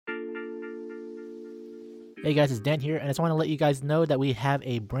Hey guys, it's Dan here, and I just want to let you guys know that we have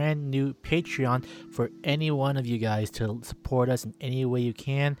a brand new Patreon for any one of you guys to support us in any way you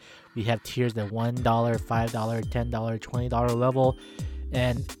can. We have tiers at $1, $5, $10, $20 level.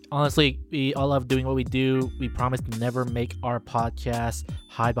 And honestly, we all love doing what we do. We promise to never make our podcast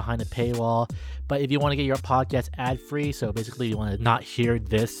hide behind a paywall. But if you want to get your podcast ad-free, so basically you want to not hear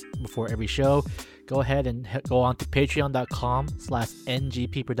this before every show, go ahead and go on to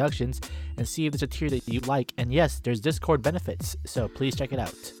patreon.com/NGP Productions and see if there's a tier that you like. And yes, there's Discord benefits, so please check it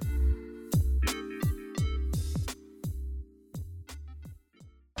out.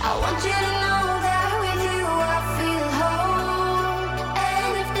 I want you to know that with you I feel whole.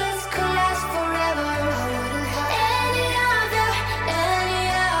 And if this could last forever, I wouldn't have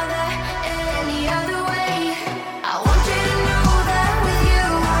any other way. I want you to know that with you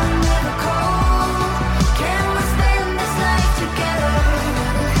I'm never cold. Can we spend this life together?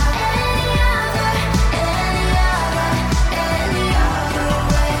 Any other way.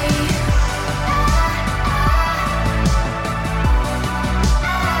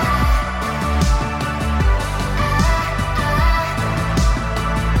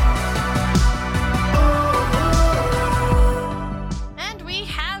 And we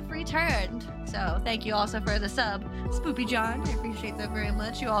have returned. So thank you also for the sub, Spoopy John. I appreciate that very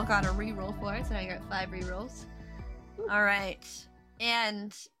much. You all got a reroll for it, so now you got 5 rerolls. All right,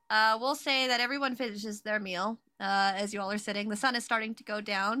 and we'll say that everyone finishes their meal as you all are sitting. The sun is starting to go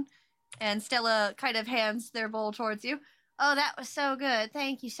down, and Stella kind of hands their bowl towards you. Oh, that was so good.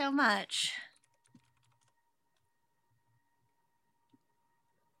 Thank you so much.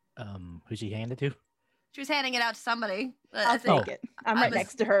 Who's she handing it to? She was handing it out to somebody. I'll take it. I'm right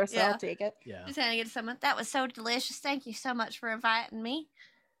next to her, so yeah. I'll take it. Yeah. Just handing it to someone. That was so delicious. Thank you so much for inviting me.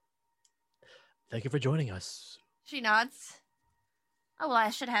 Thank you for joining us. She nods. Oh, well, I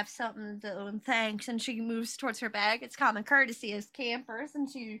should have something to do, and thanks. And she moves towards her bag. It's common courtesy as campers. And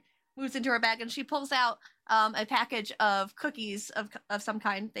she moves into her bag and she pulls out a package of cookies of some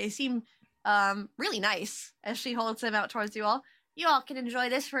kind. They seem really nice as she holds them out towards you all. You all can enjoy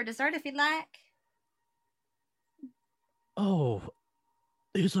this for dessert if you'd like. Oh,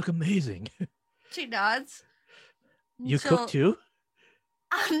 these look amazing. She nods. You cook too?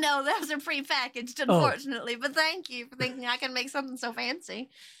 Oh, no, those are pre-packaged, unfortunately. But thank you for thinking I can make something so fancy.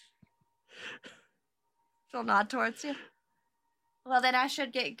 She'll nod towards you. Well, then I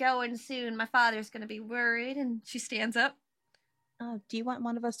should get going soon. My father's going to be worried. And she stands up. Do you want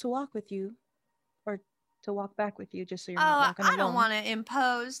one of us to walk with you? Or to walk back with you, just so you're not walking alone? I don't want to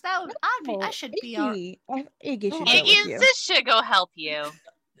impose. I should be on. Iggy should go with Iggy's you. this should go help you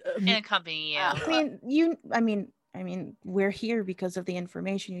and accompany you. I mean, we're here because of the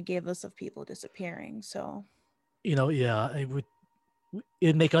information you gave us of people disappearing. So, Yeah,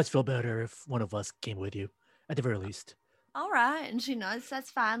 it'd make us feel better if one of us came with you, at the very least. All right, and she nods.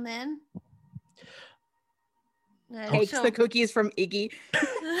 That's fine then. Takes the cookies from Iggy.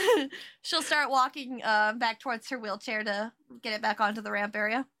 She'll start walking back towards her wheelchair to get it back onto the ramp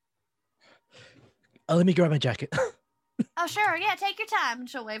area. Let me grab my jacket. Oh, sure. Yeah, take your time. And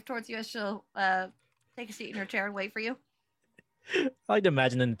she'll wave towards you as she'll take a seat in her chair and wait for you. I like to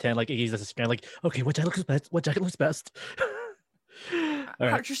imagine in the tent, like Iggy's just kind of like, okay, what jacket looks best? What jacket looks best? All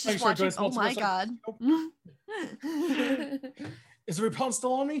right. Archer's just watching. Oh my god. Is the repellent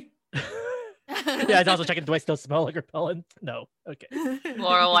still on me? Yeah, I was also checking. Do I still smell like repellent? No. Okay.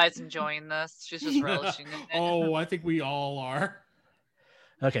 Lorelei's enjoying this. She's just relishing it. Oh, I think we all are.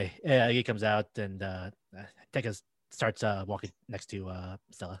 Okay. Yeah, Iggy comes out and Tekka starts walking next to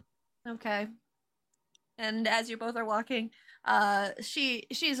Stella. Okay. And as you both are walking,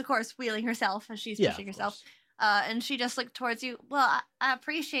 she's of course wheeling herself as she's pushing herself. And she just looked towards you. Well, I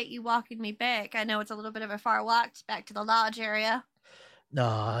appreciate you walking me back. I know it's a little bit of a far walk back to the lodge area.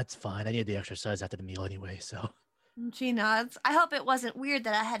 No, it's fine. I need the exercise after the meal anyway, so. She nods. I hope it wasn't weird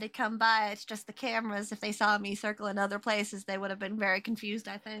that I had to come by. It's just the cameras. If they saw me circling other places, they would have been very confused,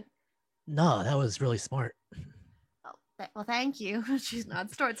 I think. No, that was really smart. Oh, well, thank you. She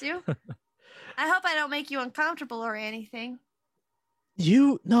nods towards you. I hope I don't make you uncomfortable or anything.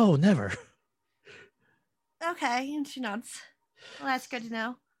 No, never. Okay, and she nods. Well, that's good to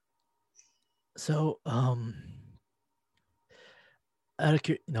know. So, if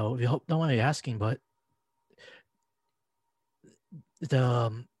you don't mind me asking, but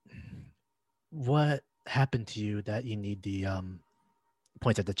what happened to you that you need the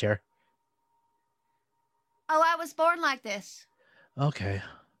points at the chair? Oh, I was born like this. Okay.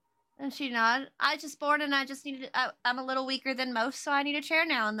 And she nodded. I just born and I just needed. I'm a little weaker than most, so I need a chair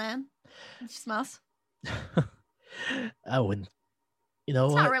now and then. And she smiles. I wouldn't. You know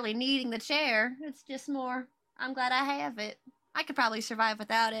It's what? not really needing the chair. It's just more, I'm glad I have it. I could probably survive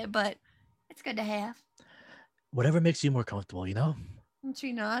without it, but it's good to have. Whatever makes you more comfortable, you know? And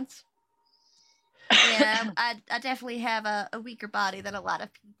she nods. Yeah, I definitely have a weaker body than a lot of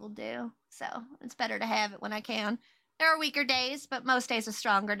people do. So it's better to have it when I can. There are weaker days, but most days are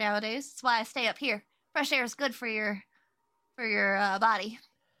stronger nowadays. That's why I stay up here. Fresh air is good for your body.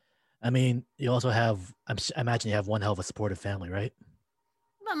 I mean, you also have, I imagine you have one hell of a supportive family, right?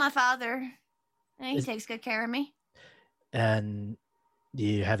 But my father, he Is- takes good care of me. And do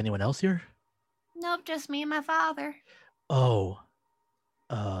you have anyone else here? Nope, just me and my father. Oh,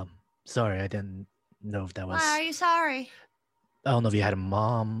 sorry, I didn't know if that was. Why are you sorry? I don't know if you had a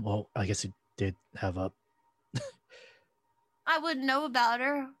mom. Well, I guess you did have a. I wouldn't know about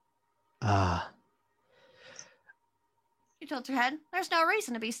her. Ah, She tilts her head. There's no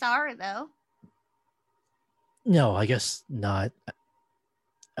reason to be sorry, though. no, I guess not.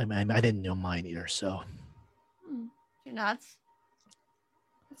 I mean, I didn't know mine either, so. She nods.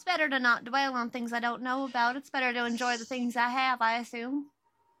 It's better to not dwell on things I don't know about. It's better to enjoy the things I have, I assume.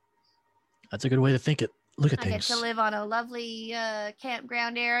 That's a good way to think it. Look at I get things. to live on a lovely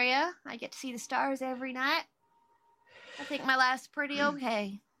campground area. I get to see the stars every night. I think my life's pretty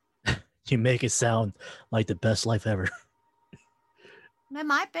okay. You make it sound like the best life ever. It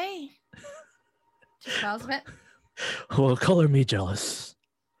might be. She smiles a bit. Well, color me jealous.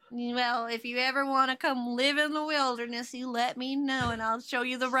 Well, if you ever want to come live in the wilderness, you let me know and I'll show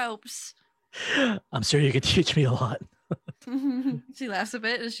you the ropes. I'm sure you could teach me a lot. She laughs a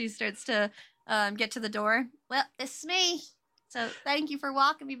bit as she starts to get to the door. Well, it's me. So thank you for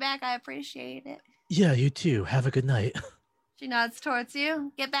walking me back. I appreciate it. Yeah, you too. Have a good night. She nods towards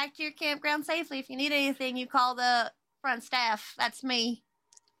you. Get back to your campground safely. If you need anything, you call the front staff. That's me.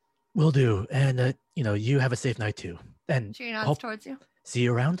 Will do. And, you have a safe night too. And She nods hope- towards you. see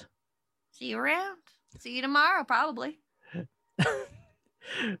you around. See you around. See you tomorrow, probably.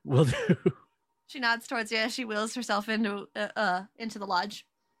 Will do. She nods towards you as she wheels herself into the lodge.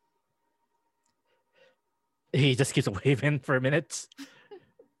 He just keeps waving for a minute.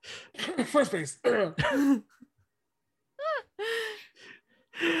 First base.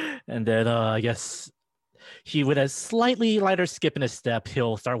 And then I guess he, with a slightly lighter skip in his step,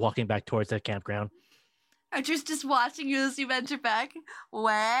 he'll start walking back towards the campground. Archer's just watching you as you venture back.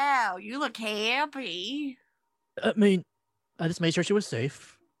 Wow, you look happy. I mean, I just made sure she was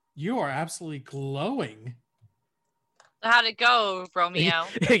safe. You are absolutely glowing. How'd it go, Romeo?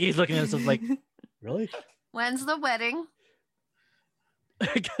 He's looking at himself like, really? When's the wedding?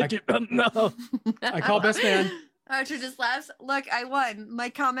 No. I call best man. Archer just laughs. Look, I won. My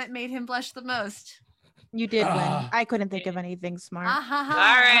comment made him blush the most. You did win. Ah. I couldn't think of anything smart. Ah, ha, ha.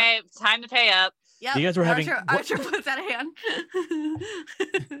 All right, time to pay up. Yep. You guys were having- Archer puts out a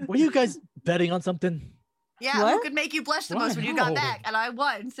hand. Were you guys betting on something? Yeah, who What? could make you blush the Why? most when you got No. back? And I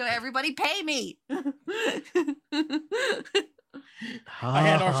won, so everybody pay me. I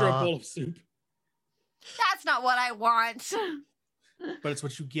hand Archer a bowl of soup, That's not what I want. but it's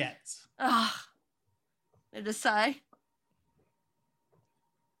what you get. Ugh. I just sigh.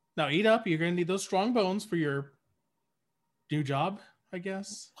 Now eat up. You're gonna need those strong bones for your new job, I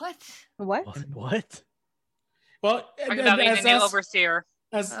guess. What? What? What? Well, Talking about being the new overseer.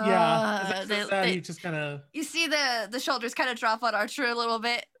 as that, they- he just kind of You see the shoulders kind of drop on Archer a little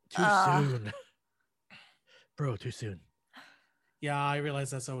bit. Too soon. Bro, too soon. yeah. I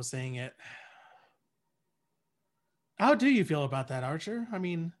realized that's how I was saying it. How do you feel about that, Archer? I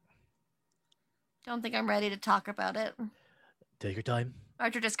mean, Don't think I'm ready to talk about it. Take your time.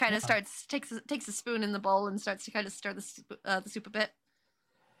 Archer just kind of Yeah. takes a spoon in the bowl and starts to kind of stir the soup a bit.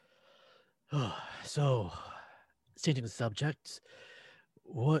 So, changing the subject,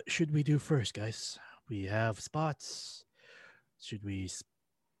 what should we do first, guys? We have spots. Should we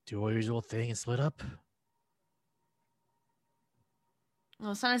do our usual thing and split up?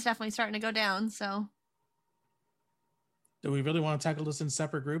 Well, the sun is definitely starting to go down, so do we really want to tackle this in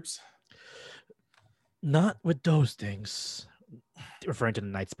separate groups? Not with those things. Referring to the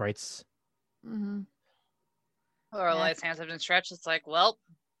night sprites. mm-hmm. Or Yeah. Eli's hands have been stretched. It's like, well,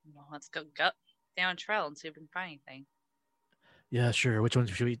 let's go gut down trail and see if we can find anything. Yeah, sure. Which one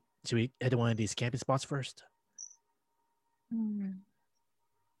should we head to one of these camping spots first?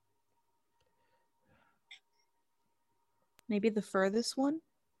 Maybe the furthest one,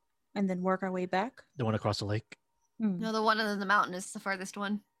 and then work our way back. The one across the lake? No, the one in the mountain is the furthest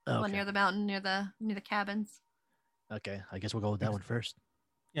one. The one Okay. near the mountain, near the cabins. Okay, I guess we'll go with that one first.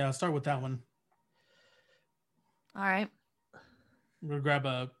 Yeah, I'll start with that one. All right. I'm gonna grab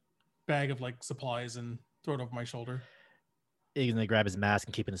a bag of like supplies and throw it over my shoulder. He's gonna grab his mask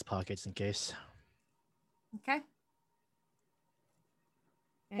and keep it in his pockets in case. Okay.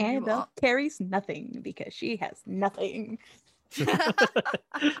 And you Annabelle carries nothing because she has nothing. all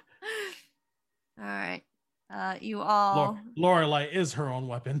right. You all Lorelai is her own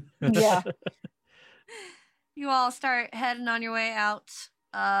weapon. Yeah. you all start heading on your way out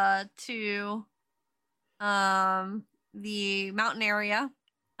to the mountain area.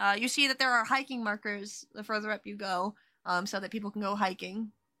 You see that there are hiking markers the further up you go, so that people can go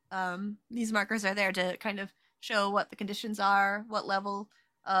hiking. These markers are there to kind of show what the conditions are, what level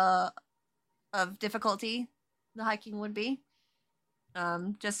of difficulty the hiking would be.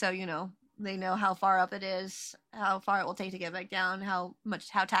 Just so you know, they know how far up it is, how far it will take to get back down, how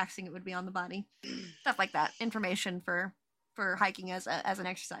taxing it would be on the body, stuff like that. Information for hiking as an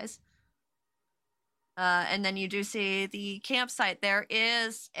exercise. And then you do see the campsite. There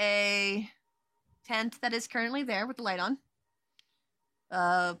is a tent that is currently there with the light on.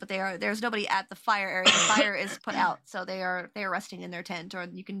 But there's nobody at the fire area. The fire is put out, so they are resting in their tent, or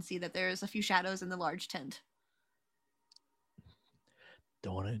you can see that there's a few shadows in the large tent.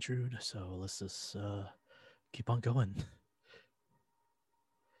 Don't want to intrude, so let's just keep on going.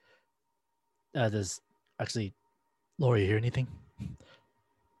 Does actually Lori hear anything? Can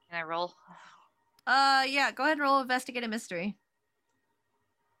I roll? Yeah, go ahead and roll investigate a mystery.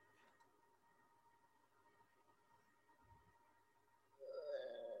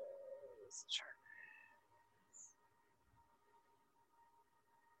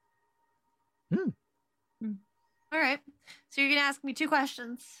 All right. So you're gonna ask me 2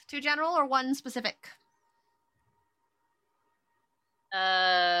 questions, 2 general or 1 specific?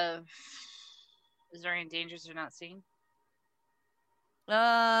 Is there any dangers you're not seeing?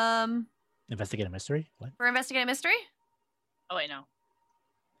 Investigate a mystery? What? For investigate a mystery? Oh wait, no.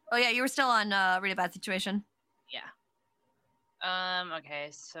 Oh yeah, you were still on read a bad situation. Yeah. Okay,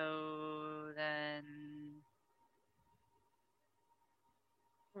 so then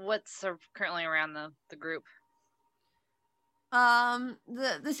what's currently around the group?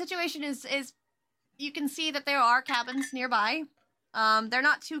 The situation is you can see that there are cabins nearby. They're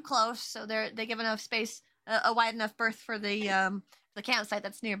not too close, so they give enough space, a wide enough berth for the campsite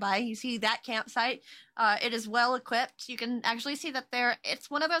that's nearby. You see that campsite. It is well equipped. You can actually see that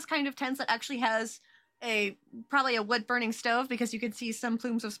it's one of those kind of tents that actually has probably a wood burning stove, because you can see some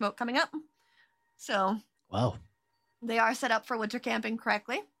plumes of smoke coming up. So Wow. they are set up for winter camping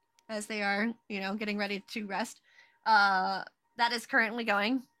correctly, as they are, getting ready to rest. That is currently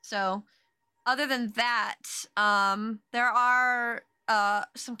going. So other than that, there are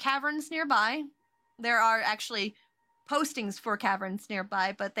some caverns nearby. There are actually postings for caverns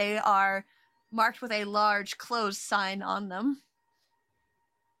nearby, but they are marked with a large closed sign on them.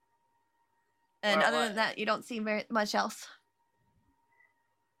 And other than that, you don't see very much else.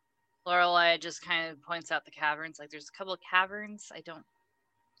 Lorelai just kind of points out the caverns. Like, there's a couple of caverns. I don't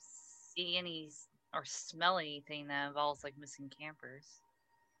see any or smell anything that involves like missing campers.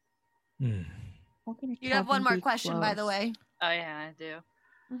 Hmm. You have one more question, by the way. Oh yeah, I do.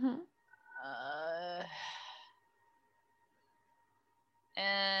 Mm-hmm.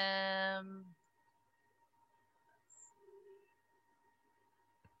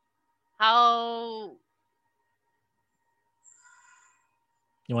 How?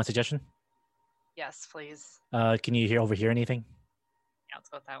 You want a suggestion? Yes, please. Can you overhear anything? Yeah, let's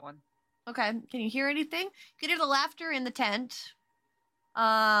go with that one. Okay. Can you hear anything? You can hear the laughter in the tent.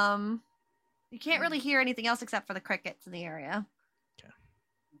 You can't really hear anything else except for the crickets in the area. Okay.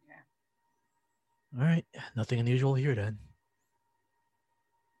 All right. Nothing unusual here then.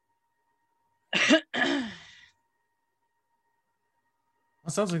 Well,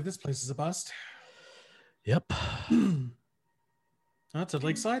 sounds like this place is a bust. Yep. That's at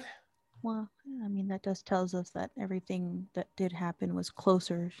Lakeside. Well, I mean, that does tells us that everything that did happen was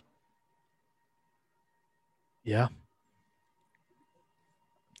closer. Yeah.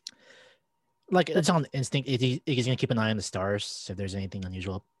 Like, it's on instinct. He's gonna keep an eye on the stars if there's anything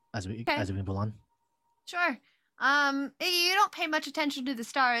unusual as we move on. Sure. You don't pay much attention to the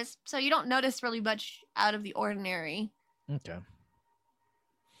stars, so you don't notice really much out of the ordinary. Okay.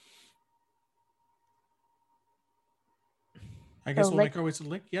 I guess So, we'll like- make our way to the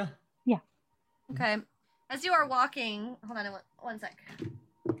lake. Yeah. Okay. As you are walking, hold on one sec.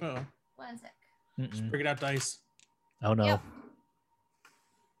 Oh, One sec. break it out dice. Oh no. Yep.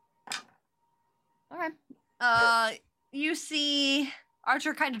 Okay. You see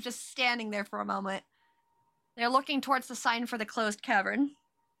Archer kind of just standing there for a moment. They're looking towards the sign for the closed cavern.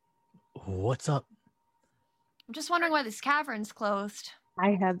 What's up? I'm just wondering why this cavern's closed.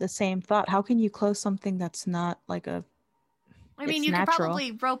 I have the same thought. How can you close something that's not like a I mean, It's you could natural.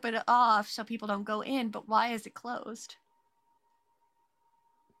 probably rope it off so people don't go in, but why is it closed?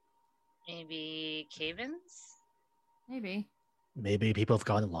 Maybe cave-ins? Maybe. Maybe people have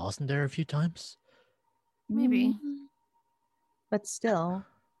gotten lost in there a few times. Maybe. But still,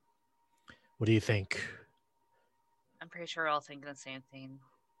 What do you think? I'm pretty sure we're all thinking the same thing.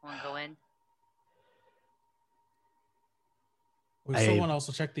 Want to go in? We still I- want to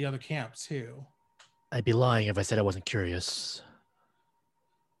also check the other camps too. I'd be lying if I said I wasn't curious.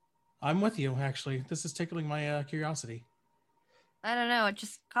 I'm with you, actually. This is tickling my curiosity. I don't know.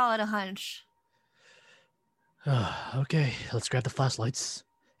 Just call it a hunch. Okay, let's grab the flashlights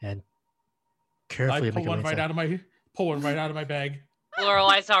and I carefully pull make our way one right inside. out of my bag.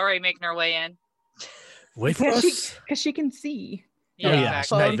 Lorelei's already making her way in. Wait for us. because she can see. Oh yeah,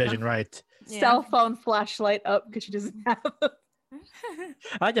 exactly. night vision, right? Yeah. Cell phone flashlight up because she doesn't have.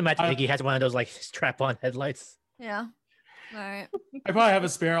 I'd imagine I- Iggy has one of those like strap-on headlights. Yeah. All right. I probably have a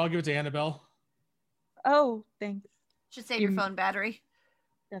spare. I'll give it to Annabelle. Oh, thanks. Should save your You- phone battery.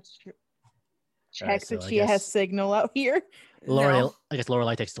 That's true. All right, Check so that I she has guess- signal out here. Lorelai, I guess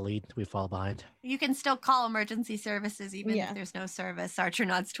Lorelai takes the lead. We fall behind. You can still call emergency services even Yeah. if there's no service. Archer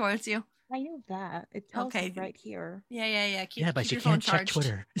nods towards you. I know that. It tells Okay. me right here. Yeah. Keep, Yeah, but keep she your phone can't check charged.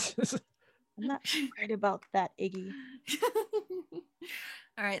 Twitter. I'm not worried about that, Iggy.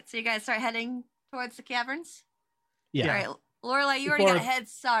 All right, so you guys start heading towards the caverns. Yeah. All right, Lorelai, you already got a Before- head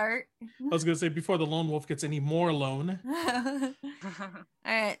start. I was going to say before the lone wolf gets any more lone. All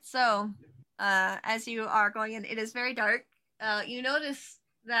right, so as you are going in, it is very dark. You notice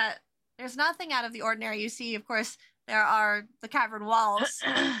that there's nothing out of the ordinary. You see, of course, there are the cavern walls,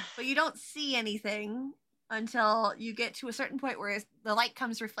 but you don't see anything until you get to a certain point where the light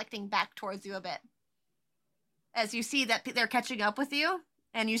comes reflecting back towards you a bit. As you see that they're catching up with you,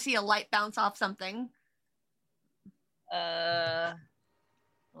 and you see a light bounce off something.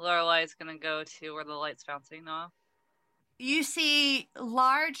 Lorelei's gonna go to where the light's bouncing off. You see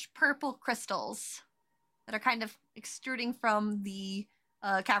large purple crystals that are kind of extruding from the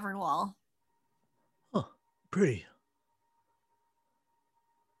cavern wall. Huh. Pretty.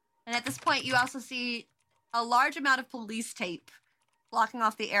 And at this point, you also see a large amount of police tape blocking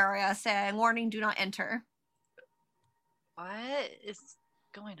off the area saying, "Warning, do not enter." What is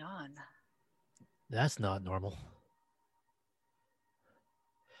going on? That's not normal.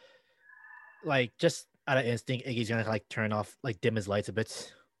 Like, just out of instinct, Iggy's gonna like turn off, like dim his lights a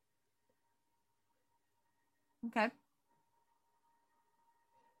bit. Okay. I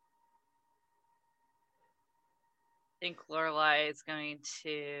think Lorelei is going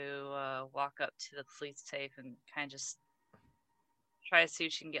to walk up to the police tape and kind of just try to see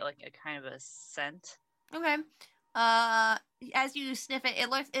if she can get like a kind of a scent. Okay. As you sniff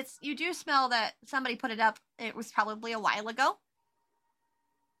it, you do smell that somebody put it up. It was probably a while ago.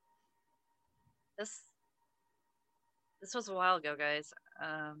 This was a while ago, guys.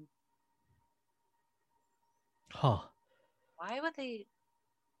 Huh. Why would they?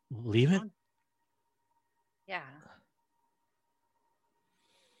 Leave it? Yeah.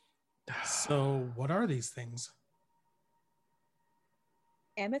 So, what are these things?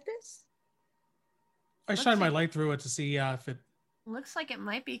 Amethyst? I Looks shine my like- light through it to see if it. Looks like it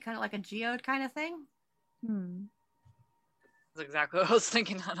might be kind of like a geode kind of thing. That's exactly what I was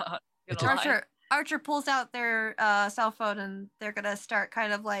thinking. I'm not gonna lie. Archer pulls out their cell phone and they're gonna start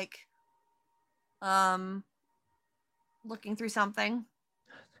kind of like looking through something.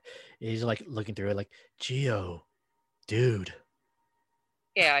 He's like looking through it, like, Geo, dude.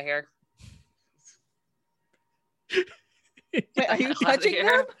 Yeah, I hear. Wait, are you Outta touching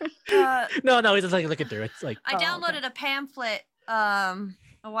here. them? No, he's just like looking through it. It's like, I Oh, okay. downloaded a pamphlet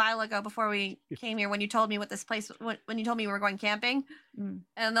a while ago before we came here when you told me what this place when you told me we were going camping. Mm.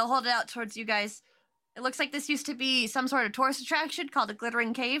 And they'll hold it out towards you guys. It looks like this used to be some sort of tourist attraction called the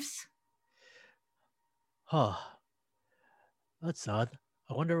Glittering Caves. huh. That's odd.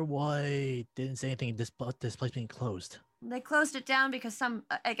 I wonder why it didn't say anything about this place being closed. They closed it down because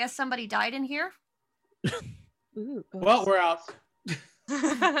I guess somebody died in here. Ooh, Well, we're out.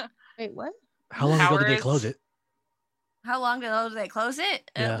 wait, what? How long ago did they Cowards. close it? How long ago did they close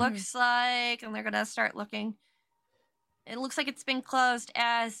it? Yeah. It looks like, and they're gonna start looking. It looks like it's been closed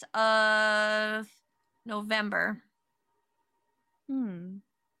as of November.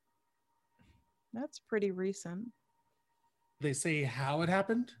 That's pretty recent. They say how it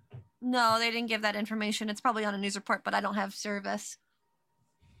happened. No, they didn't give that information. It's probably on a news report, but I don't have service.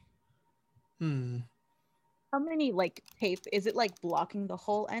 How many like tape is it like blocking the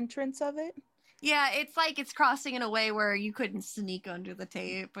whole entrance of it? Yeah, it's like it's crossing in a way where you couldn't sneak under the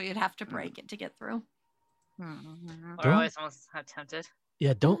tape, but you'd have to break it to get through. Or Don't- always almost attempted.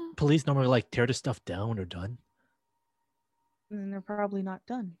 Yeah, don't police normally like tear the stuff down when they're done? And they're probably not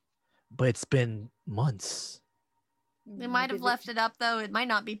done. But it's been months. They might have left it up though. It might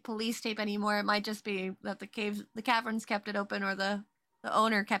not be police tape anymore. It might just be that the caverns kept it open, or the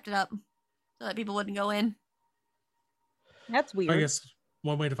owner kept it up so that people wouldn't go in. That's weird. I guess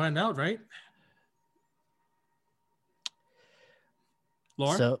one way to find out, right?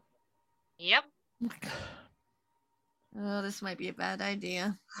 Laura? So Yep. Oh, this might be a bad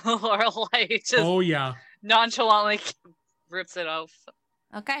idea. Lorelai just Oh yeah. nonchalantly rips it off.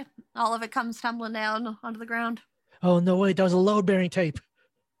 Okay, all of it comes tumbling down onto the ground. oh no, wait, that was a load bearing tape.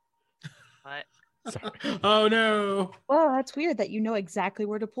 But Sorry. Oh no. Well, that's weird that you know exactly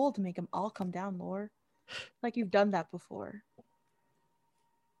where to pull to make them all come down, Lore. Like you've done that before.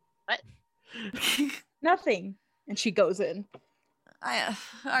 what? Nothing. And she goes in.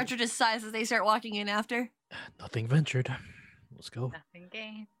 Archer just sighs as they start walking in after. Nothing ventured. Let's go. Nothing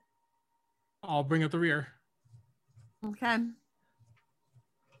gained. I'll bring up the rear. Okay.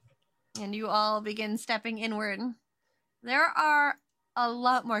 And you all begin stepping inward. There are a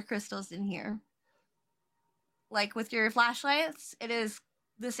lot more crystals in here. Like with your flashlights,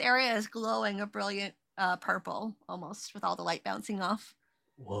 this area is glowing a brilliant purple almost, with all the light bouncing off.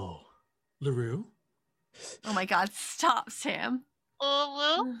 Whoa. LaRue? Oh my god, stop, Sam.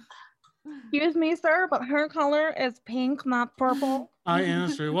 Oh, Excuse me, sir, but her color is pink, not purple. I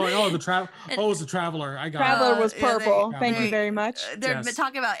answer. Well, oh, it's the traveler. I got it. Traveler was yeah, purple. they- Thank you they- very much. They're Yes.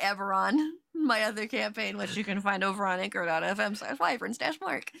 talking about Everon, my other campaign, which you can find over on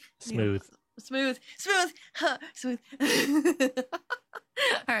anchor.fm/wyverns-mark. Smooth. Smooth. Smooth.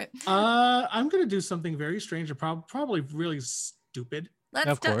 All right. I'm gonna do something very strange and probably really stupid.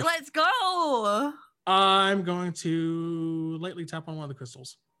 Of course. Let's go. I'm going to lightly tap on one of the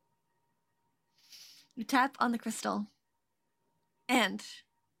crystals. You tap on the crystal, and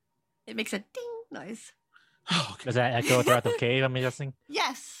it makes a ding noise. Oh, okay. Does that echo throughout the cave, I'm guessing?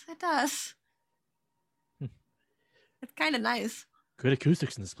 Yes, it does. It's kind of nice. Good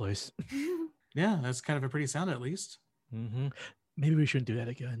acoustics in this place. Yeah, that's kind of a pretty sound at least. Mm-hmm. Maybe we shouldn't do that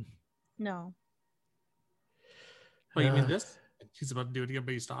again. No. Oh, you mean Uh, this? He's about to do it again,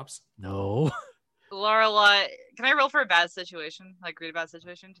 but he stops. No. Lorelai, can I roll for a bad situation? Like read a bad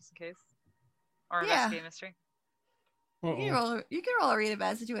situation just in case? Or Yeah. investigate a mystery? Uh-oh. You can roll a read a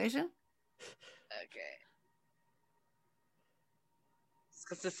bad situation. Okay.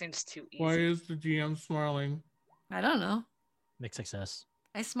 Because this seems too easy. Why is the GM smiling? I don't know. Mixed success.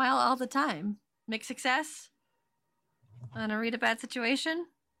 I smile all the time. Mixed success. On a read a bad situation,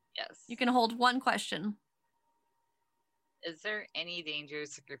 Yes. you can hold one question. Is there any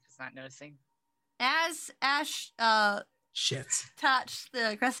dangers the group is not noticing? As Ash Shit. touched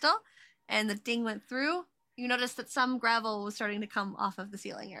the crystal and the ding went through, you noticed that some gravel was starting to come off of the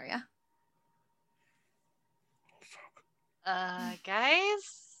ceiling area.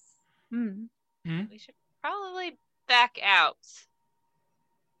 Guys, Hmm. we should probably back out.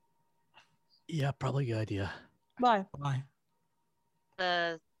 Yeah, probably a good idea. Why? Why?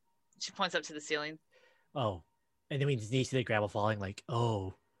 She points up to the ceiling. Oh. And then we see the gravel falling, like,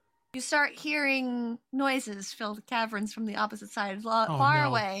 oh. You start hearing noises fill the caverns from the opposite side, Oh, far no.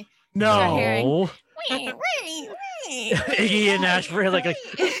 away. No. hearing- Iggy and Ash were like,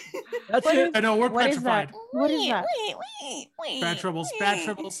 that's What it. is- I know, we're What is that? petrified. What is that? Bad troubles, bad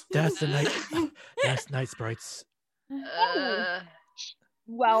troubles. That's the night. That's night sprites. I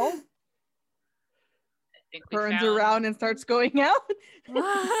Well, think we turns found- around and starts going out.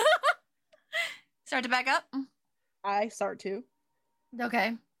 Start to back up. I start to.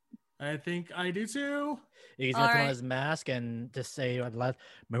 Okay. I think I do too. Iggy's gonna put Alright. on his mask and just say,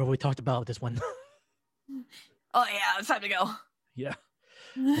 remember we talked about this one? Oh yeah, it's time to go. Yeah.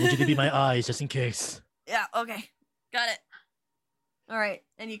 I need you to be my eyes just in case. Yeah, okay. Got it. All right.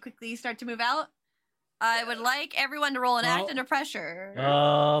 And you quickly start to move out. I would like everyone to roll an act Well- under pressure.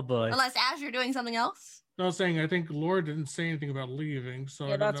 Oh boy. Unless Ash, you're doing something else. No, I was saying I think Laura didn't say anything about leaving, so I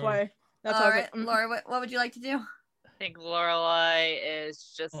Yeah, don't that's know. why. That's All why. right, Laura, what would you like to do? I think Lorelai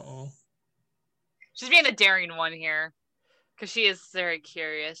is just. Uh-oh. She's being a daring one here. Because she is very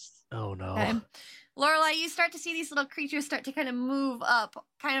curious. Oh no. Okay. Lorelai, you start to see these little creatures start to kind of move up,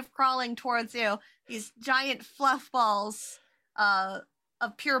 kind of crawling towards you. These giant fluff balls of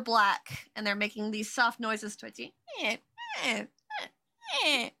pure black, and they're making these soft noises towards you.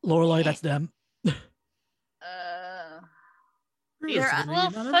 Lorelai, that's them. Really, They're- not well,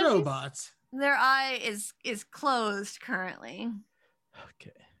 a fuzzies- robot. Their eye is closed currently.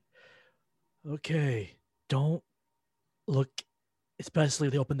 Okay. Okay. Don't look, especially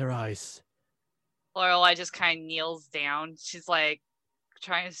if they open their eyes. Lorelai just kind of kneels down. She's like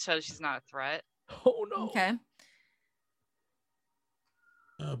trying to show she's not a threat. Oh no. Okay.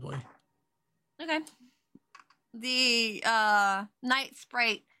 Oh boy. Okay. The night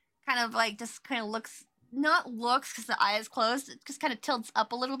sprite kind of like just kind of looks because the eye is closed. It just kind of tilts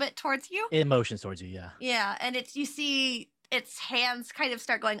up a little bit towards you. It motions towards you, yeah. Yeah, and you see its hands kind of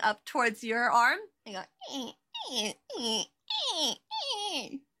start going up towards your arm. And go.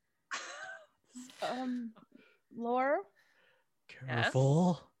 Laura,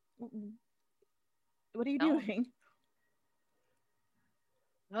 Careful. what are you No. doing?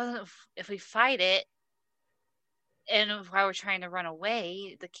 Well, if we fight it, and while we're trying to run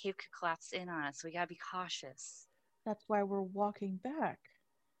away, the cave could collapse in on us. So we gotta be cautious. That's why we're walking back.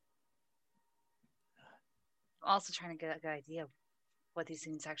 I'm also trying to get a good idea of what these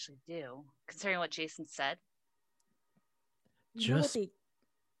things actually do, considering what Jason said. You know what Just they-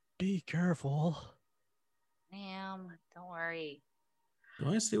 be careful. Ma'am, don't worry. Do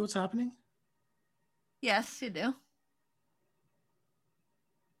I see what's happening? Yes, you do.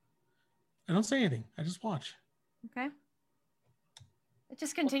 I don't say anything. I just watch. Okay. It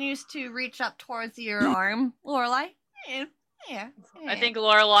just continues to reach up towards your arm, Lorelai. Yeah. I think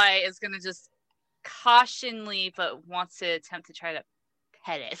Lorelai is gonna just cautionly, but wants to attempt to try to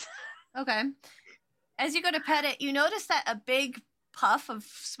pet it. Okay. As you go to pet it, you notice that a big puff of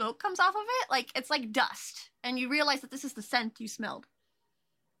smoke comes off of it. Like, it's like dust. And you realize that this is the scent you smelled.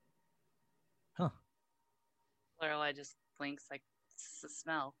 Lorelai just blinks like, this is the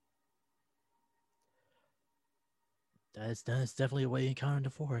smell. That's definitely a way you encounter in the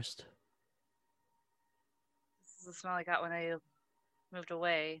forest. This is the smell I got when I moved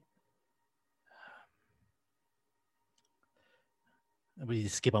away. We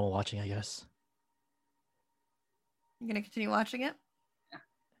just keep on watching, I guess. You're going to continue watching it?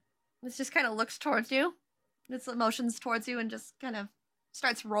 This just kind of looks towards you. Its motions towards you and just kind of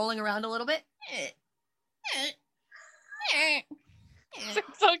starts rolling around a little bit.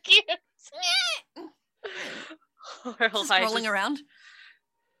 So cute. Just Lorelai rolling around.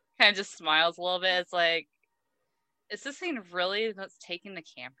 kind of just smiles a little bit. It's like, is this thing really that's taking the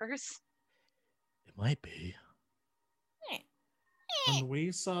campers? It might be. When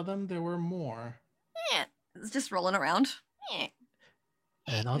we saw them, there were more. It's just rolling around. And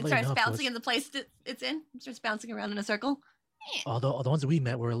It oddly starts enough, bouncing in the place it's in. It starts bouncing around in a circle. although the ones we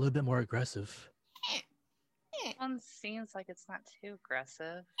met were a little bit more aggressive. One seems like it's not too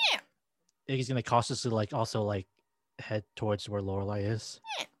aggressive. He's gonna cautiously also head towards where Lorelai is.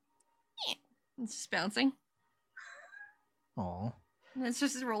 It's just bouncing. Aw. And it's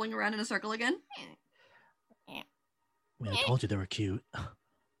just rolling around in a circle again. I mean, I told you they were cute.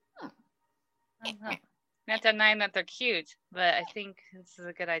 Not denying that they're cute, but I think this is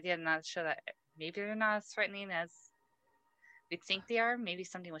a good idea to not show that maybe they're not as threatening as we think they are. Maybe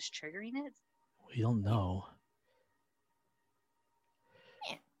something was triggering it. We don't know.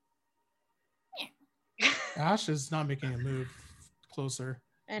 Ash is not making a move closer.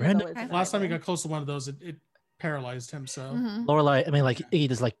 Random- Annabelle isn't Last time he either. got close to one of those, it paralyzed him. So Mhm. Lorelai, I mean, he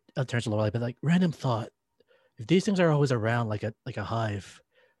just turns to Lorelai, but random thought. If these things are always around like a hive,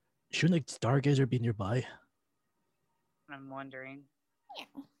 shouldn't a stargazer be nearby? I'm wondering.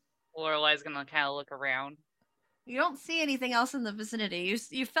 Lorelai's gonna kind of look around. You don't see anything else in the vicinity.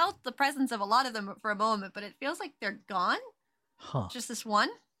 You felt the presence of a lot of them for a moment, but it feels like they're gone. Huh. Just this one.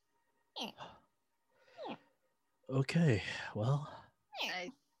 Okay. Well,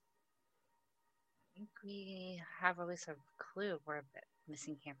 I think we have at least a clue of where the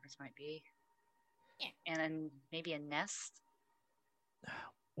missing campers might be. And then maybe a nest.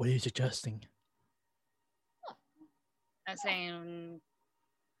 what are you suggesting? I'm saying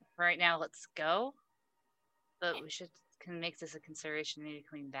right now, let's go. But we can make this a consideration, maybe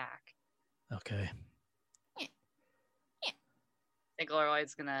coming back. Okay. I think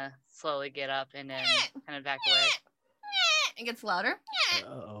Lorelai's gonna slowly get up and then kind of back away. It gets louder.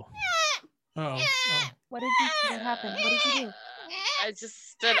 Uh-oh. oh, What happened? What did you do? I just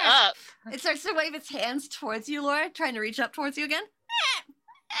stood up. It starts to wave its hands towards you, Laura, trying to reach up towards you again.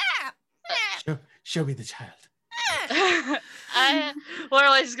 show me the child.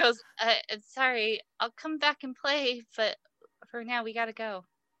 Lorelai just goes, sorry, I'll come back and play, but for now we gotta go.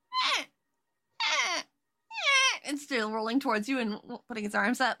 It's still rolling towards you and putting its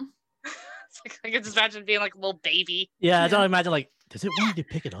arms up. It's like, I can just imagine being like a little baby. Yeah, I don't imagine does it want you to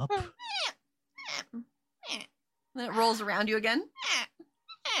pick it up? Then it rolls around you again.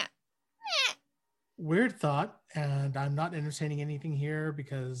 Weird thought, and I'm not entertaining anything here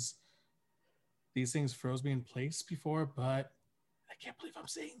because these things froze me in place before, but I can't believe I'm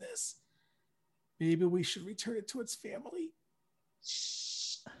saying this. Maybe we should return it to its family.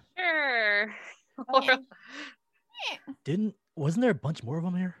 Sure. Okay. Wasn't there a bunch more of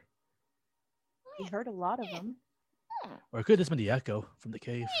them here? We heard a lot of them. Or it could have just been the echo from the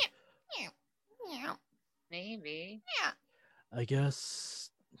cave. Maybe. I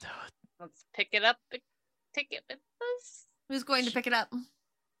guess. Let's pick it up and take it with us. Who's going to pick it up?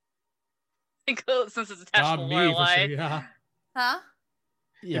 Since it's attached to Not me, for sure. Lorelai. Yeah. Huh?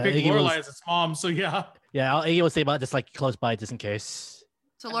 Yeah, They picked Iggy Lorelai was, as its mom, so yeah. yeah, Iggy would say about just like close by just in case.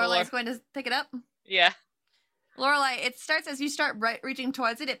 So And Lorelai is going to pick it up. Yeah. Lorelai, it starts as you start reaching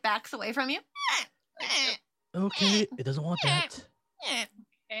towards it. It backs away from you. Okay, it doesn't want that.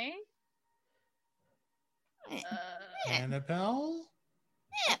 Okay. Annabelle?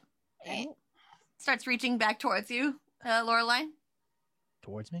 Starts reaching back towards you, Lorelai.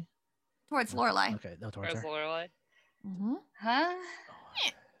 Towards me? Towards Lorelai. Okay, no, towards Where's her. Lorelai? Mm-hmm. Huh?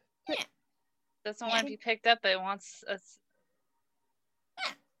 Doesn't want to be picked up, but it wants us.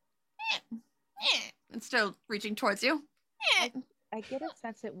 It's still reaching towards you. I get a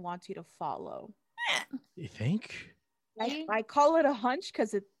sense it wants you to follow. You think? I call it a hunch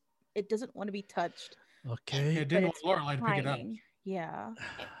because it doesn't want to be touched. Okay. It didn't it's want Lorelai to pick it up. Timing. Yeah.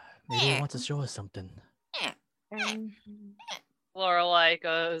 Maybe it wants to show us something. And Lorelai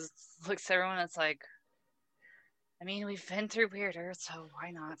goes, looks at everyone. It's like, I mean, we've been through weirder, so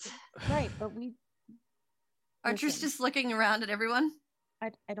why not? right, but we Archer's Listen. just looking around at everyone.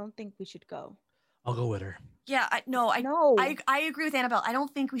 I don't think we should go. I'll go with her. Yeah, I No. agree with Annabelle. I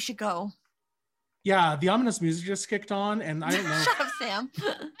don't think we should go. Yeah, the ominous music just kicked on, and I don't know. Shut up, Sam.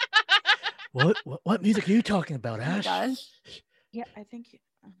 What music are you talking about, Oh my Ash? gosh. Yeah, I think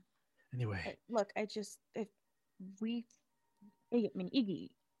Anyway, look, if Iggy,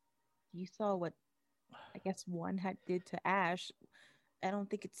 you saw what I guess one had did to Ash. I don't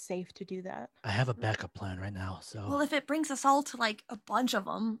think it's safe to do that. I have a backup plan right now, so Well, if it brings us all to like a bunch of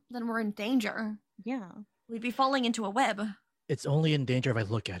them, then we're in danger. Yeah. We'd be falling into a web. it's only in danger if I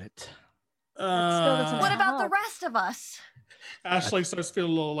look at it. still doesn't What Uh, about the help. rest of us? Ash like starts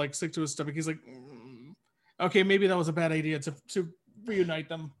feeling a little like sick to his stomach. He's like, okay, maybe that was a bad idea to reunite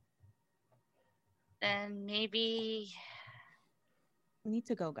them. Then maybe. We need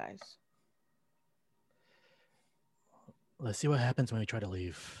to go, guys. Let's see what happens when we try to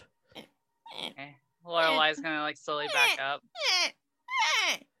leave. Okay. Lorelai's gonna like slowly back up.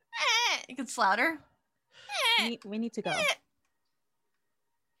 You could slaughter. We need to go.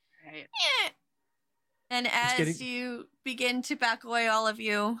 Right. And as getting- you begin to back away, all of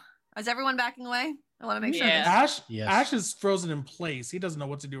you, is everyone backing away? I want to make sure. Yeah. this- Ash, Yes. Ash is frozen in place. He doesn't know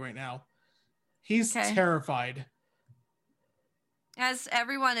what to do right now. He's Okay. terrified. As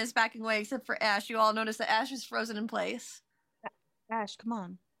everyone is backing away except for Ash, you all notice that Ash is frozen in place. Ash, come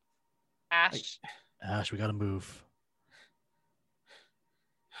on. Ash. Ash, we gotta move.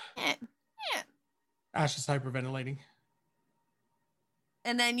 Ash is hyperventilating.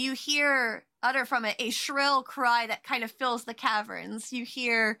 And then you hear utter from it a shrill cry that kind of fills the caverns. You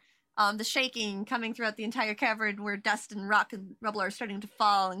hear the shaking coming throughout the entire cavern where dust and rock and rubble are starting to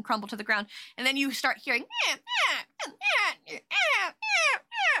fall and crumble to the ground. And then you start hearing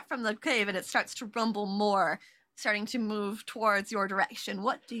from the cave, and it starts to rumble more, starting to move towards your direction.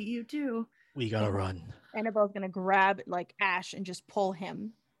 What do you do? We gotta run. Annabelle's gonna grab like Ash and just pull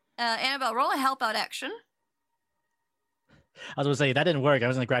him. Annabelle, roll a help out action. I was gonna say that didn't work. I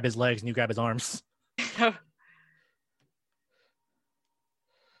was gonna grab his legs and you grab his arms.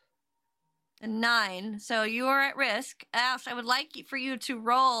 A 9. So you are at risk. Ash, I would like for you to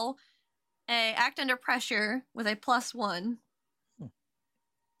roll a act under pressure with a +1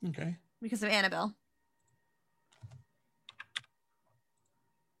 Okay. because of Annabelle.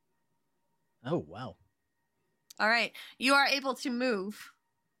 Oh wow. All right. You are able to move.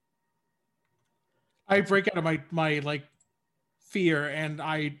 I break out of my like fear and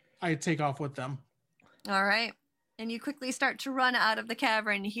I take off with them. All right. And you quickly start to run out of the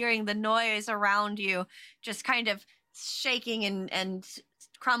cavern, hearing the noise around you just kind of shaking and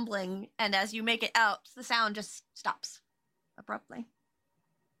crumbling. And as you make it out, the sound just stops abruptly.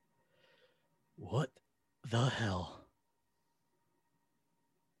 What the hell?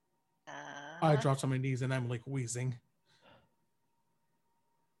 I dropped on my knees and I'm like wheezing.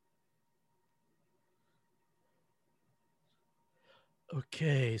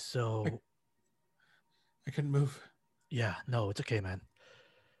 Okay, so I couldn't move. yeah, no, it's okay, man.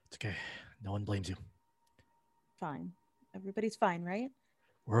 It's okay. No one blames you. Fine. Everybody's fine, right?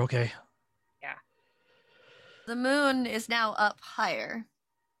 We're okay. The moon is now up higher.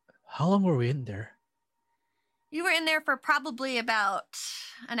 How long were we in there? You were in there for probably about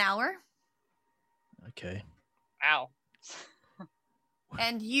an hour. Okay. Ow.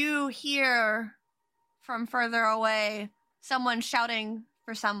 And you hear from further away someone shouting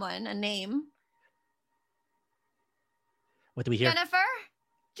for someone, a name. What do we hear? Jennifer?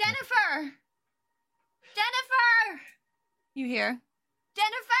 Jennifer! Jennifer! You hear?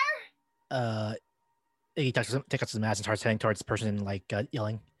 Jennifer? Iggy takes out his mask and starts heading towards the person, like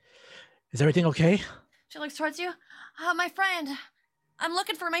yelling. Is everything okay? She looks towards you. My friend. I'm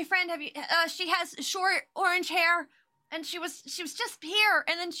looking for my friend. Have you? She has short orange hair, and she was just here,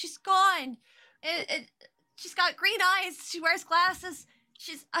 and then she's gone. She's got green eyes. She wears glasses.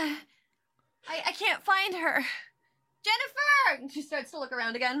 She's I can't find her. Jennifer! And she starts to look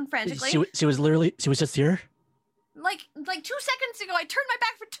around again frantically. She was just here. Like 2 seconds ago, I turned my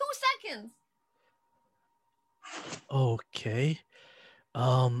back for 2 seconds. Okay.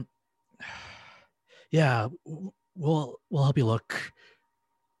 Yeah, we'll help you look.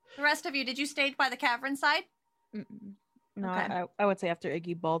 The rest of you, did you stay by the cavern side? Mm-mm. No, Okay. I would say after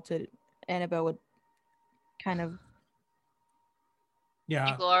Iggy bolted, Annabelle would kind of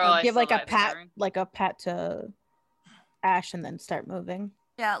Yeah. give like a pat to Ash, and then start moving.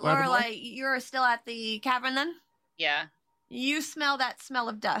 Yeah, What happened, Lorelai, you're still at the cavern then? Yeah. You smell that smell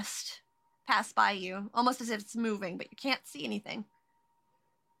of dust pass by you, almost as if it's moving, but you can't see anything.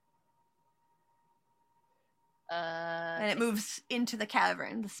 And it moves into the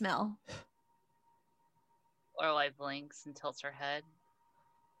cavern, the smell. Lorelai blinks and tilts her head.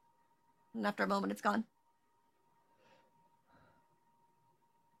 And after a moment, it's gone.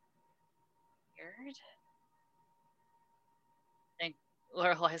 Weird. I think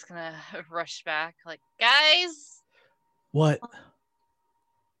Lorelai's gonna rush back, like, guys, What?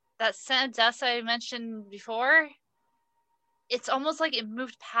 that scent of dust I mentioned before, it's almost like it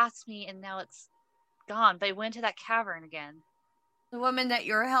moved past me and now it's gone, but I went to that cavern again. The woman that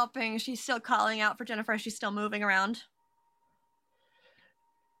you're helping, she's still calling out for Jennifer. She's still moving around.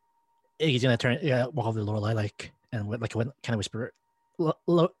 Iggy's gonna walk over to Lorelai, kind of whisper,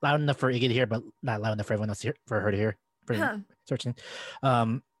 loud enough for Iggy to hear, but not loud enough for everyone else to hear, for her to hear. Searching.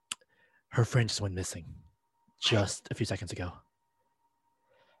 Her friend just went missing, just a few seconds ago.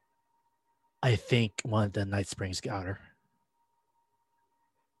 I think one of the Night Springs got her.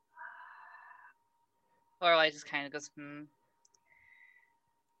 Lorelai just kind of goes,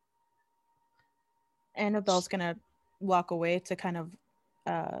 Annabelle's gonna walk away to kind of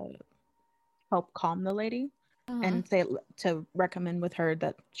help calm the lady, and say to recommend with her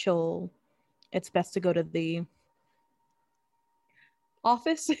that it's best to go to the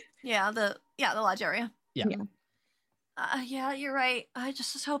office. Yeah, the lodge area. Yeah. Yeah, you're right. I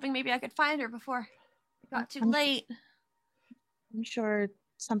just was hoping maybe I could find her before it got too late. I'm sure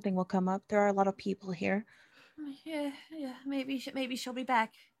something will come up. There are a lot of people here. Yeah, maybe she'll be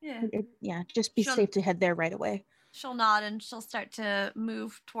back. Yeah. Just be safe to head there right away. She'll nod and she'll start to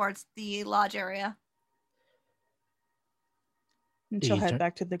move towards the lodge area. And she'll head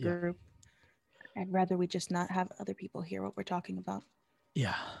back to the group. I'd rather we just not have other people hear what we're talking about.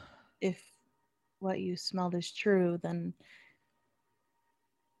 Yeah. If what you smelled is true, then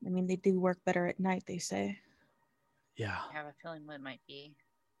I mean, they do work better at night, they say. Yeah. I have a feeling what it might be.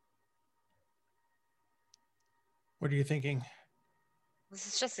 What are you thinking? This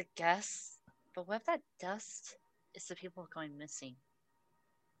is just a guess, but what if that dust is the people going missing?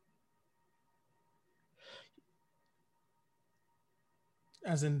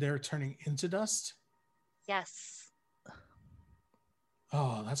 As in they're turning into dust? Yes.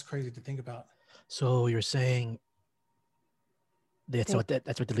 Oh, that's crazy to think about. So you're saying that's what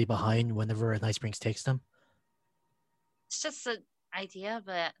they leave behind whenever Night Springs takes them? It's just an idea,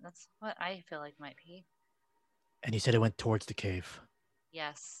 but that's what I feel like might be. And you said it went towards the cave.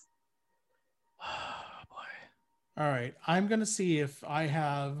 Yes. Oh, boy. All right. I'm going to see if I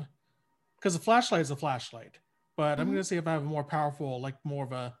have, because a flashlight is a flashlight, but I'm going to see if I have a more powerful, like more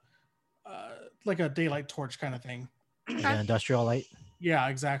of a, like a daylight torch kind of thing. Like an industrial light? Yeah,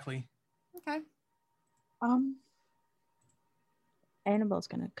 exactly. Okay. Annabelle's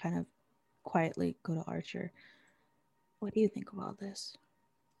gonna kind of quietly go to Archer. What do you think of all this?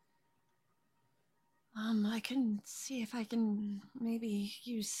 I can see if I can maybe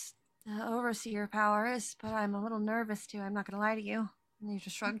use the overseer powers, but I'm a little nervous too. I'm not gonna lie to you. And they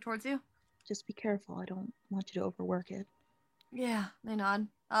just shrug towards you. Just be careful. I don't want you to overwork it. Yeah, they nod.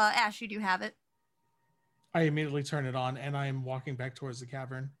 Ash, you do have it. I immediately turn it on and I'm walking back towards the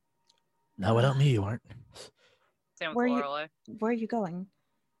cavern. No, without me, you aren't. Same with Where Lorelai. are you going?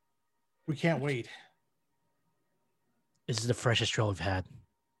 We can't wait. This is the freshest trail we've had.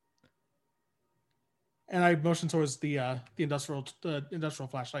 And I motion towards the industrial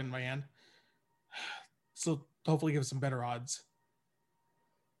flashlight in my hand. So hopefully give us some better odds.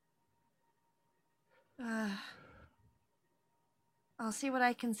 I'll see what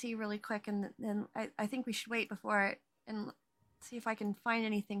I can see really quick, and then I think we should wait before it and see if I can find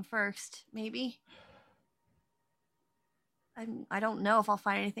anything first. Maybe. I don't know if I'll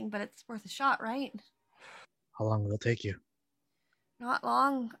find anything, but it's worth a shot, right? How long will it take you? Not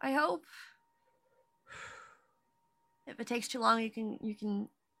long, I hope. If it takes too long, you can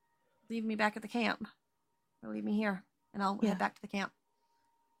leave me back at the camp, or leave me here, and I'll Yeah. head back to the camp.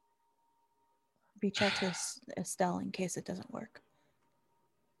 Reach out to Estelle in case it doesn't work.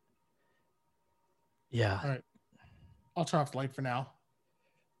 Yeah. All right. I'll turn off the light for now.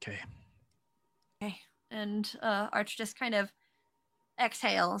 Okay. Okay. And Arch just kind of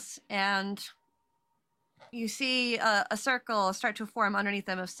exhales, and you see a circle start to form underneath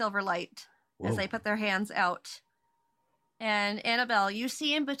them of silver light as they put their hands out. And Annabelle, you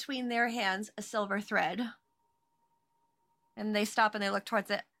see in between their hands a silver thread. And they stop and they look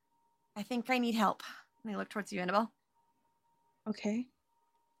towards it. I think I need help. And they look towards you, Annabelle. Okay.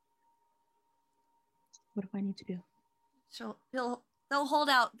 What do I need to do? They'll hold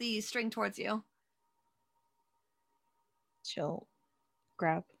out the string towards you. She'll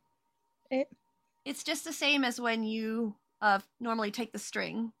grab it. It's just the same as when you normally take the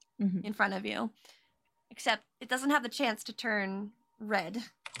string Mhm. in front of you, except it doesn't have the chance to turn red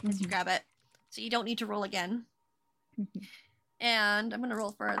as you Mhm. grab it. So you don't need to roll again. Mhm. And I'm going to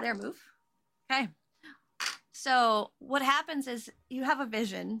roll for their move. Okay. So what happens is you have a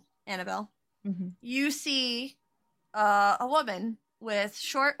vision, Annabelle. Mhm. You see a woman with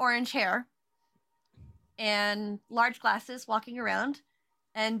short orange hair and large glasses walking around,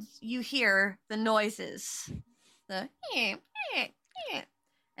 and you hear the noises, the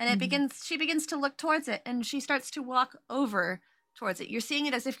and it begins. She begins to look towards it, and she starts to walk over towards it. You're seeing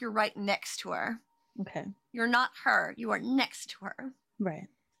it as if you're right next to her. Okay. You're not her. You are next to her. Right.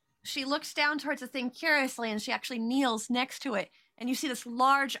 She looks down towards the thing curiously, and she actually kneels next to it. And you see this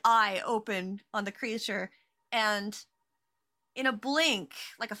large eye open on the creature, and in a blink,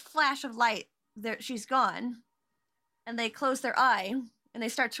 like a flash of light, she's gone. And they close their eye, and they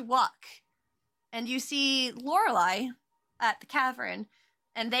start to walk. And you see Lorelei at the cavern,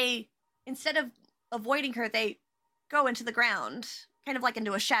 and they, instead of avoiding her, they go into the ground, kind of like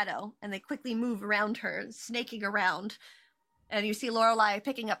into a shadow, and they quickly move around her, snaking around. And you see Lorelei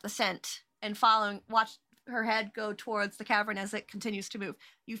picking up the scent and watch her head go towards the cavern as it continues to move.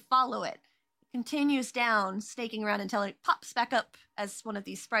 You follow it. It continues down, snaking around until it pops back up as one of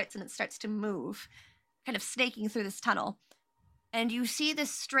these sprites, and it starts to move, kind of snaking through this tunnel. And you see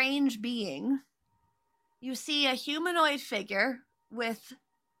this strange being. You see a humanoid figure with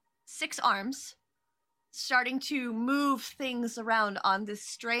 6 arms starting to move things around on this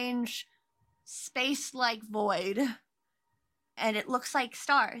strange space-like void. And it looks like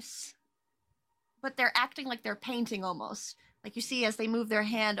stars. But they're acting like they're painting almost. Like you see as they move their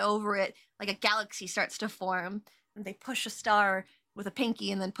hand over it, like a galaxy starts to form. And they push a star with a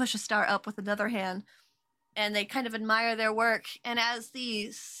pinky and then push a star up with another hand. And they kind of admire their work. And as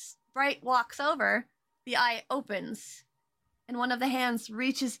the sprite walks over, the eye opens. And one of the hands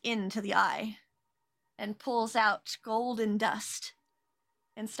reaches into the eye and pulls out golden dust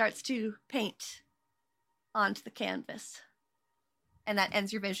and starts to paint onto the canvas. And that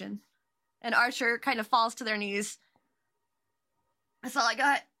ends your vision. And Archer kind of falls to their knees. That's all I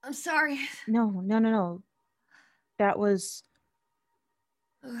got. I'm sorry. No. That was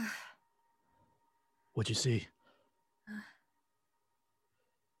What'd you see?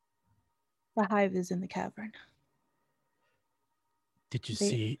 the hive is in the cavern. Did you They-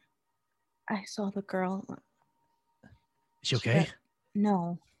 see? I saw the girl. Is she okay?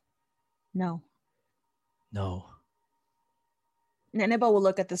 No. No. Annabelle will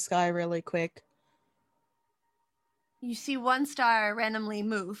look at the sky really quick. You see one star randomly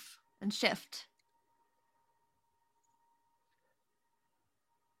move and shift.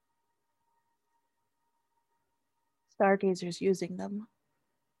 Stargazer's using them.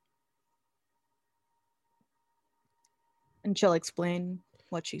 And she'll explain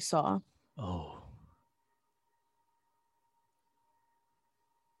what she saw. Oh.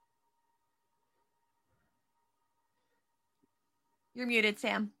 You're muted,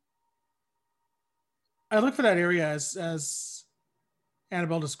 Sam. I look for that area as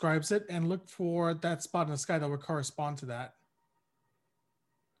Annabelle describes it, and look for that spot in the sky that would correspond to that,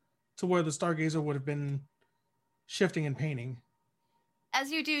 to where the stargazer would have been shifting and painting.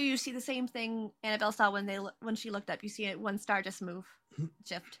 As you do, you see the same thing Annabelle saw when she looked up. You see one star just move,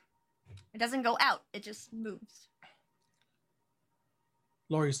 shift. It doesn't go out; it just moves.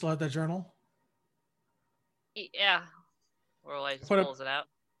 Laura, you still have that journal? Yeah. Lorelai just Put up- pulls it out.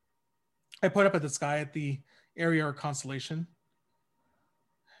 I point up at the sky at the area or constellation.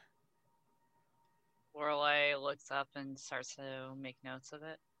 Lorelai looks up and starts to make notes of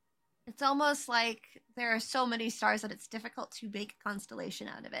it. It's almost like there are so many stars that it's difficult to make a constellation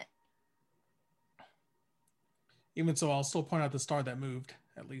out of it. Even so, I'll still point out the star that moved,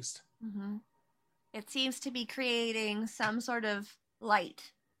 at least. Mm-hmm. It seems to be creating some sort of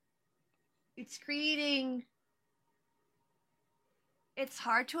light. It's creating. It's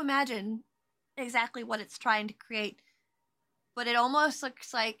hard to imagine exactly what it's trying to create, but it almost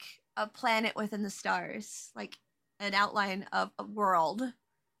looks like a planet within the stars, like an outline of a world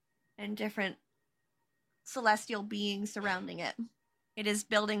and different celestial beings surrounding it. It is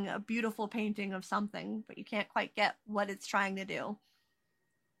building a beautiful painting of something, but you can't quite get what it's trying to do.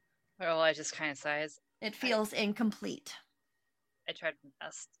 Lorelai just kind of sighs. It feels incomplete. I tried my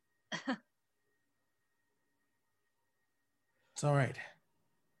best. It's all right.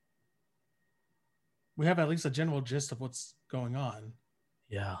 We have at least a general gist of what's going on,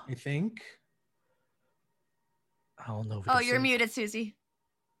 Yeah. I think. I don't know. If we Oh, can you're say- muted, Susie.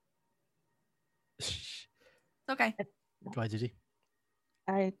 It's okay. Go ahead, Gigi.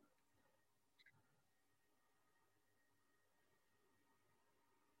 I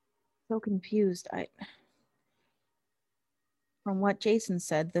so confused. From what Jason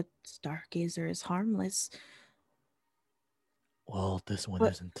said, the stargazer is harmless. Well, this one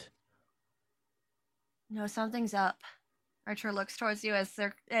But- isn't. No, something's up. Archer looks towards you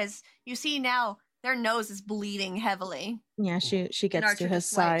as you see now their nose is bleeding heavily. Yeah, she And gets Archer to his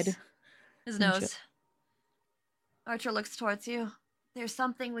just wipes side. his And she- nose. Archer looks towards you. There's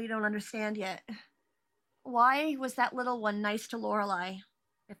something we don't understand yet. Why was that little one nice to Lorelai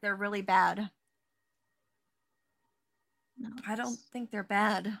if they're really bad? No, I don't it's- think they're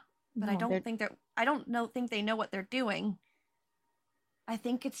bad, but I no, don't they're- think they know what they're doing. I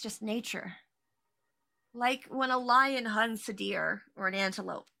think it's just nature. Like when a lion hunts a deer or an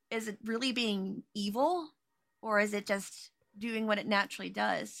antelope, is it really being evil, or is it just doing what it naturally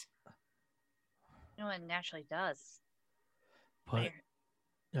does? You know what it naturally does? But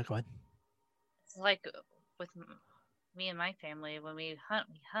yeah, go ahead. It's like with me and my family, when we hunt,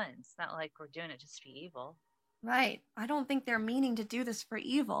 we hunt. It's not like we're doing it just to be evil. Right. I don't think they're meaning to do this for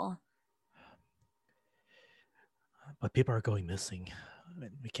evil. But people are going missing.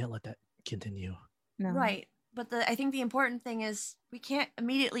 We can't let that continue. No. Right. But I think the important thing is we can't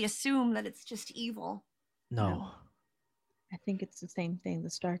immediately assume that it's just evil. No. No. I think it's the same thing. The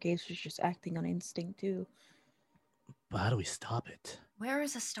stargazer's just acting on instinct too. But how do we stop it? Where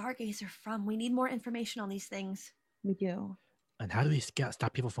is a stargazer from? We need more information on these things. We do. And how do we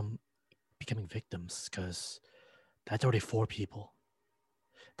stop people from becoming victims? Because that's already 4 people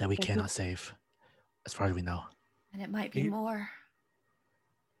that we Well, cannot save, as far as we know. And it might be You- more.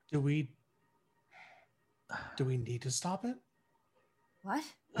 Do we need to stop it? What?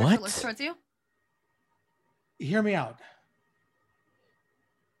 What? Archer looks towards you. Hear me out.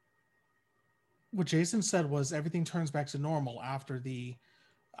 What Jason said was everything turns back to normal after the,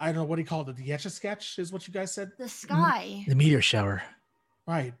 I don't know what he called it, the Etch-a-Sketch is what you guys said? The sky. The meteor shower.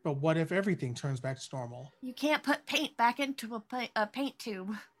 Right, but what if everything turns back to normal? You can't put paint back into a paint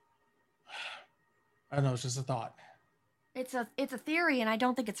tube. I don't know, it's just a thought. It's a theory, and I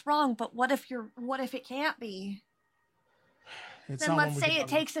don't think it's wrong. But what if it can't be? It's Then not let's one we say can- it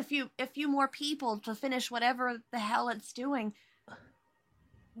takes a few more people to finish whatever the hell it's doing.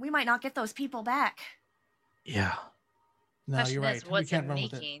 We might not get those people back. Yeah. No, Question you're right. is, We what's can't it run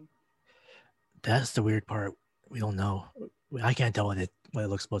with it. making? That's the weird part. We don't know. I can't tell what it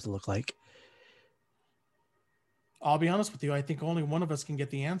looks supposed to look like. I'll be honest with you, I think only one of us can get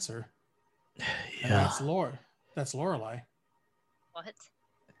the answer. And Yeah. that's Laura. That's Lorelai. What?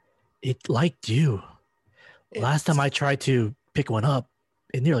 It liked you. Last time I It's- tried to pick one up,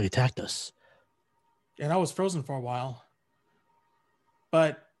 it nearly attacked us. And I was frozen for a while.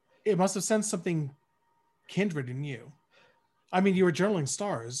 But it must have sensed something kindred in you. I mean, you were journaling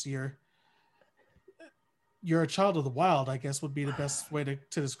stars. You're a child of the wild, I guess would be the best way to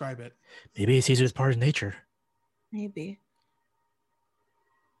describe it. Maybe it sees it as part of nature. Maybe.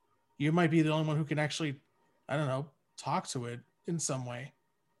 You might be the only one who can actually, I don't know, talk to it in some way.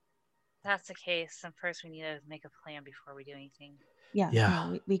 If that's the case, then first we need to make a plan before we do anything. Yeah. Yeah.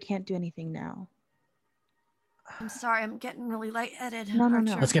 No, we can't do anything now. I'm sorry, I'm getting really lightheaded. No, no,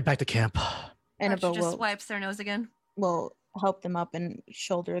 no. Archer. Let's get back to camp. Annabelle Archer just will, wipes their nose again. will help them up and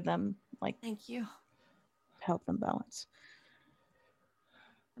shoulder them, like Thank you. help them balance.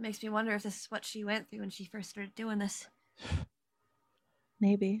 It makes me wonder if this is what she went through when she first started doing this.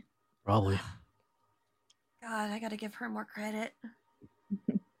 Maybe. Probably. God, I gotta give her more credit.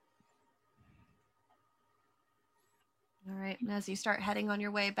 All right, and as you start heading on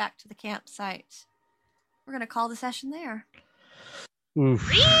your way back to the campsite, we're gonna call the session there.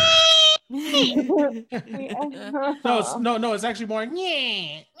 Oof. No, it's actually more.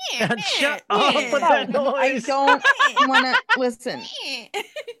 Yeah. Shut up with that No, I noise. don't want to listen.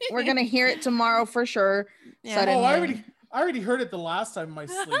 We're gonna hear it tomorrow for sure. Yeah. Suddenly. Oh, I already heard it the last time in my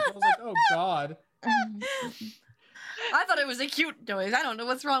sleep. I was like, oh god. I thought it was a cute noise. I don't know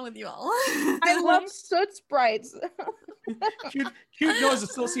what's wrong with you all. I love soot sprites. Cute noise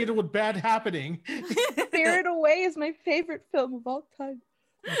associated with bad happening. Spirit Away is my favorite film of all time.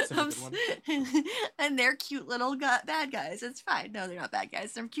 That's a good one. And they're cute little bad guys. It's fine. No, they're not bad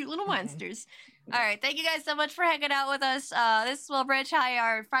guys. They're cute little monsters. All right. Thank you guys so much for hanging out with us. This is Wilbranch High,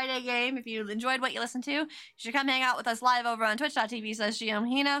 our Friday game. If you enjoyed what you listened to, you should come hang out with us live over on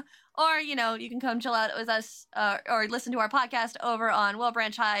twitch.tv/GMHina. Or, you can come chill out with us or listen to our podcast over on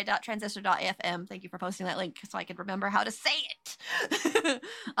wilbranchhigh.transistor.fm. Thank you for posting that link so I could remember how to say it.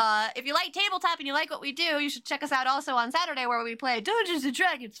 If you like tabletop and you like what we do, you should check us out also on Saturday where we play Dungeons &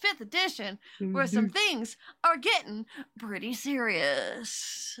 Dragons 5th edition, where some things are getting pretty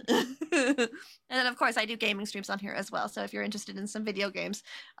serious. And then, of course, I do gaming streams on here as well. So if you're interested in some video games,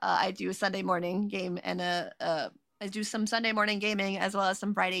 I do a Sunday morning game and I do some Sunday morning gaming as well as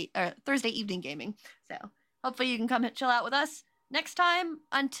some Thursday evening gaming. So hopefully you can come and chill out with us next time.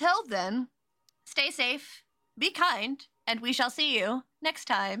 Until then, stay safe, be kind, and we shall see you next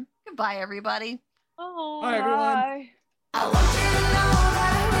time. Goodbye, everybody. Oh, Bye, everyone. I want you to know that